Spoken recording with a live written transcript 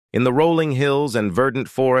In the rolling hills and verdant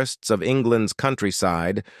forests of England's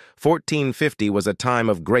countryside, 1450 was a time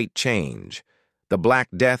of great change. The Black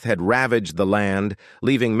Death had ravaged the land,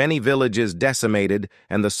 leaving many villages decimated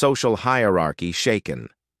and the social hierarchy shaken.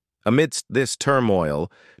 Amidst this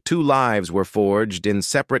turmoil, two lives were forged in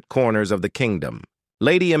separate corners of the kingdom.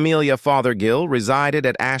 Lady Amelia Fothergill resided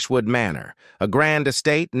at Ashwood Manor, a grand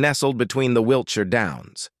estate nestled between the Wiltshire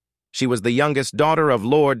Downs. She was the youngest daughter of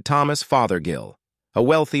Lord Thomas Fothergill, a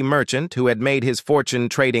wealthy merchant who had made his fortune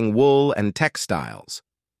trading wool and textiles.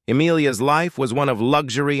 Amelia's life was one of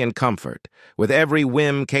luxury and comfort, with every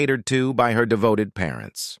whim catered to by her devoted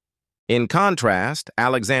parents. In contrast,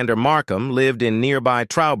 Alexander Markham lived in nearby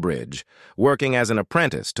Trowbridge, working as an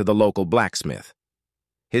apprentice to the local blacksmith.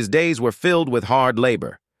 His days were filled with hard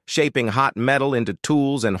labor, shaping hot metal into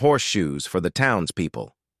tools and horseshoes for the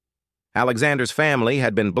townspeople. Alexander's family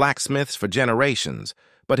had been blacksmiths for generations,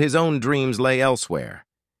 but his own dreams lay elsewhere,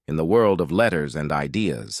 in the world of letters and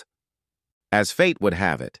ideas. As fate would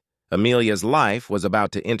have it, Amelia's life was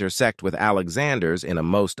about to intersect with Alexander's in a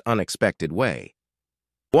most unexpected way.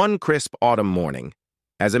 One crisp autumn morning,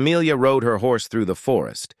 as Amelia rode her horse through the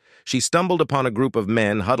forest, she stumbled upon a group of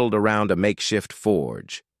men huddled around a makeshift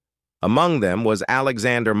forge. Among them was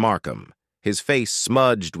Alexander Markham, his face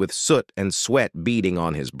smudged with soot and sweat beading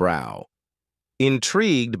on his brow.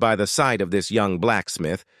 Intrigued by the sight of this young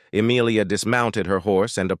blacksmith, Amelia dismounted her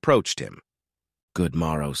horse and approached him. "Good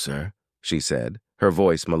morrow, sir," she said, her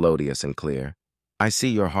voice melodious and clear. "I see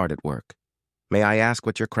you're hard at work. May I ask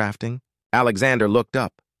what you're crafting?" Alexander looked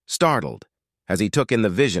up, startled, as he took in the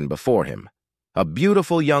vision before him. A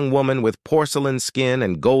beautiful young woman with porcelain skin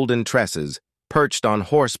and golden tresses, perched on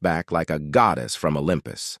horseback like a goddess from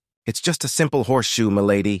Olympus. "It's just a simple horseshoe,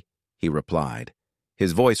 milady," he replied,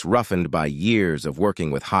 his voice roughened by years of working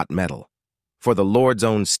with hot metal. "For the Lord's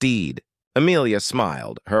own steed." Amelia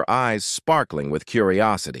smiled, her eyes sparkling with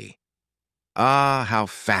curiosity. "Ah, how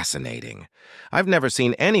fascinating. I've never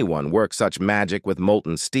seen anyone work such magic with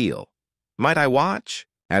molten steel. Might I watch?"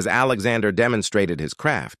 As Alexander demonstrated his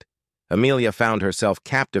craft, Amelia found herself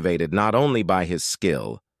captivated not only by his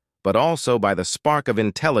skill, but also by the spark of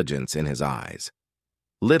intelligence in his eyes.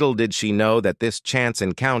 Little did she know that this chance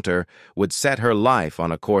encounter would set her life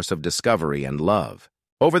on a course of discovery and love.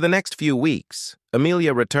 Over the next few weeks,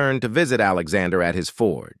 Amelia returned to visit Alexander at his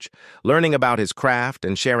forge, learning about his craft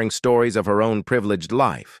and sharing stories of her own privileged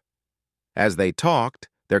life. As they talked,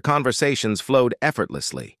 their conversations flowed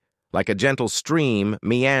effortlessly, like a gentle stream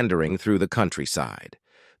meandering through the countryside.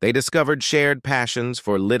 They discovered shared passions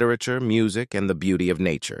for literature, music, and the beauty of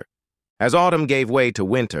nature. As autumn gave way to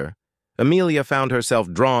winter, Amelia found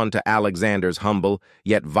herself drawn to Alexander's humble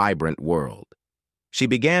yet vibrant world. She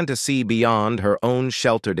began to see beyond her own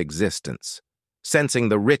sheltered existence, sensing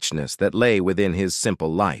the richness that lay within his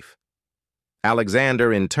simple life.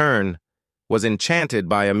 Alexander, in turn, was enchanted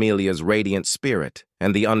by Amelia's radiant spirit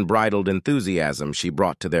and the unbridled enthusiasm she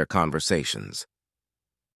brought to their conversations.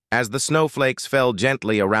 As the snowflakes fell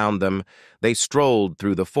gently around them, they strolled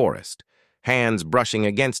through the forest, hands brushing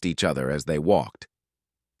against each other as they walked.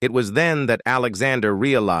 It was then that Alexander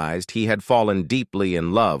realized he had fallen deeply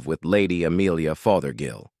in love with Lady Amelia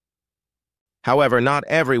Fothergill. However, not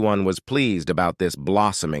everyone was pleased about this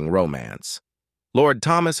blossoming romance. Lord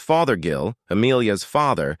Thomas Fothergill, Amelia's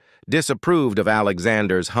father, disapproved of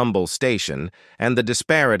Alexander's humble station and the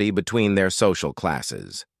disparity between their social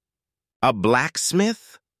classes. "A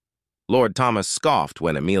blacksmith?" Lord Thomas scoffed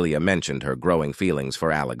when Amelia mentioned her growing feelings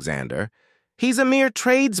for Alexander. "He's a mere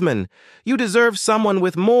tradesman. You deserve someone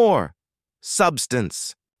with more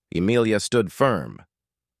substance." Amelia stood firm,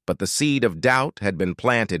 but the seed of doubt had been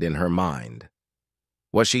planted in her mind.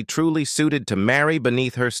 Was she truly suited to marry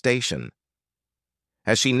beneath her station?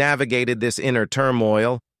 As she navigated this inner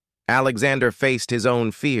turmoil, Alexander faced his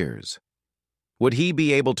own fears. Would he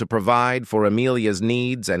be able to provide for Amelia's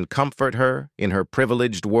needs and comfort her in her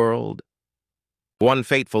privileged world? One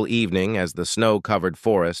fateful evening, as the snow-covered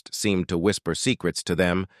forest seemed to whisper secrets to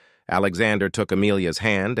them, Alexander took Amelia's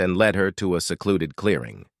hand and led her to a secluded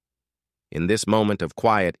clearing. In this moment of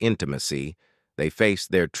quiet intimacy, they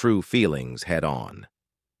faced their true feelings head-on.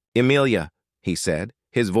 "Amelia," he said,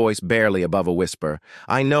 his voice barely above a whisper,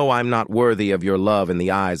 "I know I'm not worthy of your love in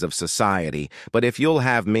the eyes of society, but if you'll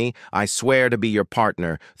have me, I swear to be your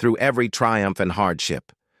partner through every triumph and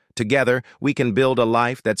hardship. Together, we can build a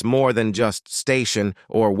life that's more than just station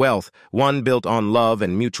or wealth, one built on love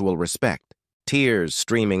and mutual respect." Tears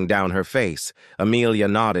streaming down her face, Amelia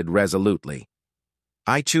nodded resolutely.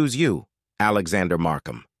 "I choose you, Alexander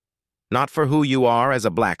Markham. Not for who you are as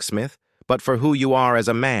a blacksmith, but for who you are as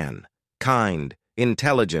a man, kind,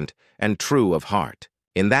 intelligent, and true of heart."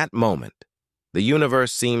 In that moment, the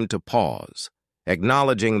universe seemed to pause,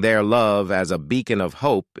 acknowledging their love as a beacon of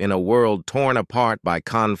hope in a world torn apart by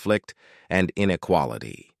conflict and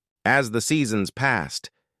inequality. As the seasons passed,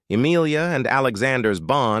 Emilia and Alexander's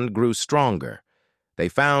bond grew stronger. They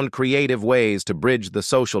found creative ways to bridge the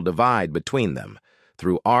social divide between them,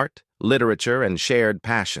 through art, literature, and shared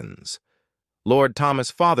passions. Lord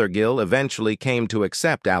Thomas Fothergill eventually came to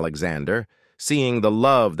accept Alexander, seeing the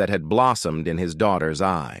love that had blossomed in his daughter's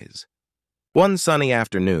eyes. One sunny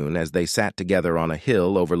afternoon, as they sat together on a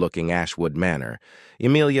hill overlooking Ashwood Manor,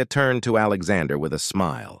 Emilia turned to Alexander with a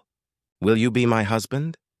smile. "Will you be my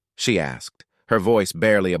husband?" she asked, her voice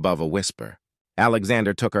barely above a whisper.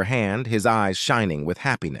 Alexander took her hand, his eyes shining with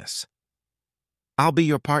happiness. "I'll be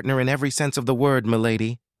your partner in every sense of the word,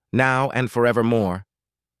 milady, now and forevermore."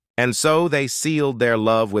 And so they sealed their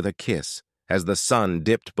love with a kiss, as the sun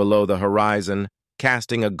dipped below the horizon,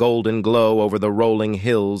 casting a golden glow over the rolling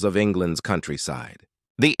hills of England's countryside.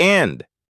 The end!